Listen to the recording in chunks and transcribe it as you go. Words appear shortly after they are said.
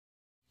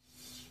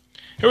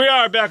Here we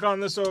are back on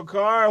this old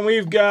car, and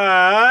we've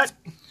got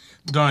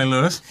Donnie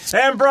Lewis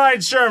and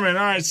Brian Sherman.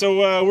 All right,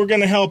 so we're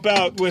going to help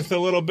out with a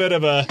little bit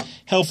of a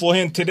helpful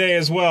hint today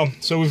as well.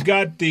 So we've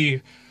got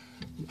the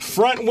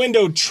front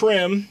window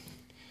trim.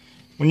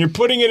 When you're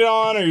putting it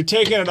on or you're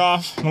taking it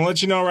off, I'm going to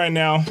let you know right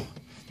now,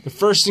 the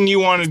first thing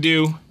you want to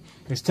do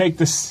is take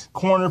this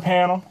corner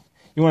panel.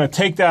 You want to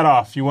take that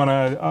off. You want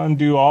to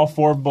undo all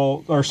 4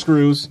 bolt or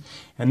screws,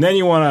 and then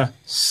you want to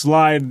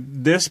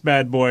slide this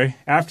bad boy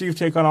after you've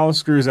taken all the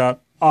screws out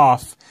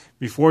off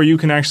before you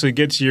can actually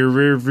get to your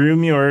rear view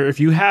mirror. Or if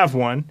you have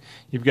one,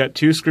 you've got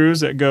 2 screws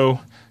that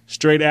go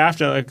straight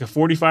aft at like a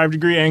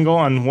 45-degree angle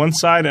on one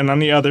side and on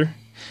the other,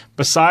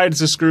 besides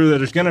the screw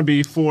that is going to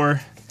be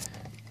for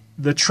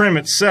the trim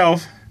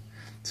itself.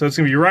 So it's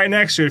going to be right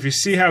next to it. If you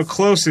see how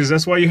close it is,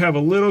 that's why you have a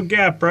little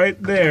gap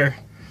right there,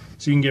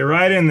 so you can get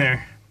right in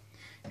there.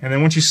 And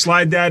then once you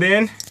slide that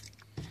in,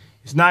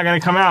 it's not going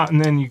to come out,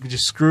 and then you can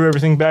just screw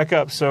everything back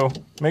up. So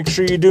make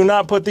sure you do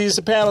not put these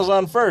panels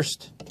on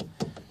first.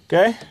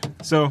 Okay?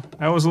 So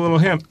that was a little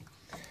hint.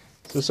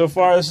 So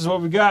far this is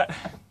what we got.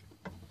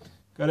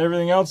 Got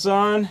everything else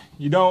on.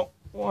 You don't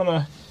want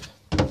to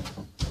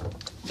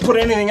put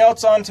anything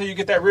else on until you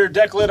get that rear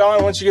deck lid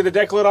on. Once you get the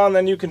deck lid on,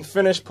 then you can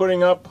finish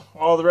putting up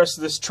all the rest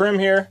of this trim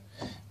here.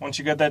 Once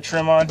you got that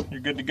trim on,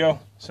 you're good to go.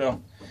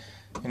 So,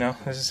 you know,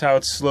 this is how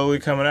it's slowly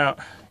coming out.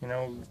 You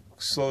know,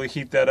 slowly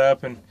heat that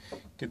up and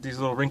get these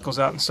little wrinkles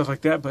out and stuff like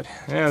that. But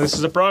yeah, this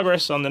is a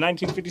progress on the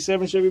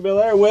 1957 Chevy Bel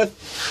Air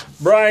with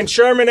Brian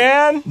Sherman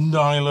and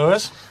Donnie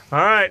Lewis. All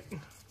right.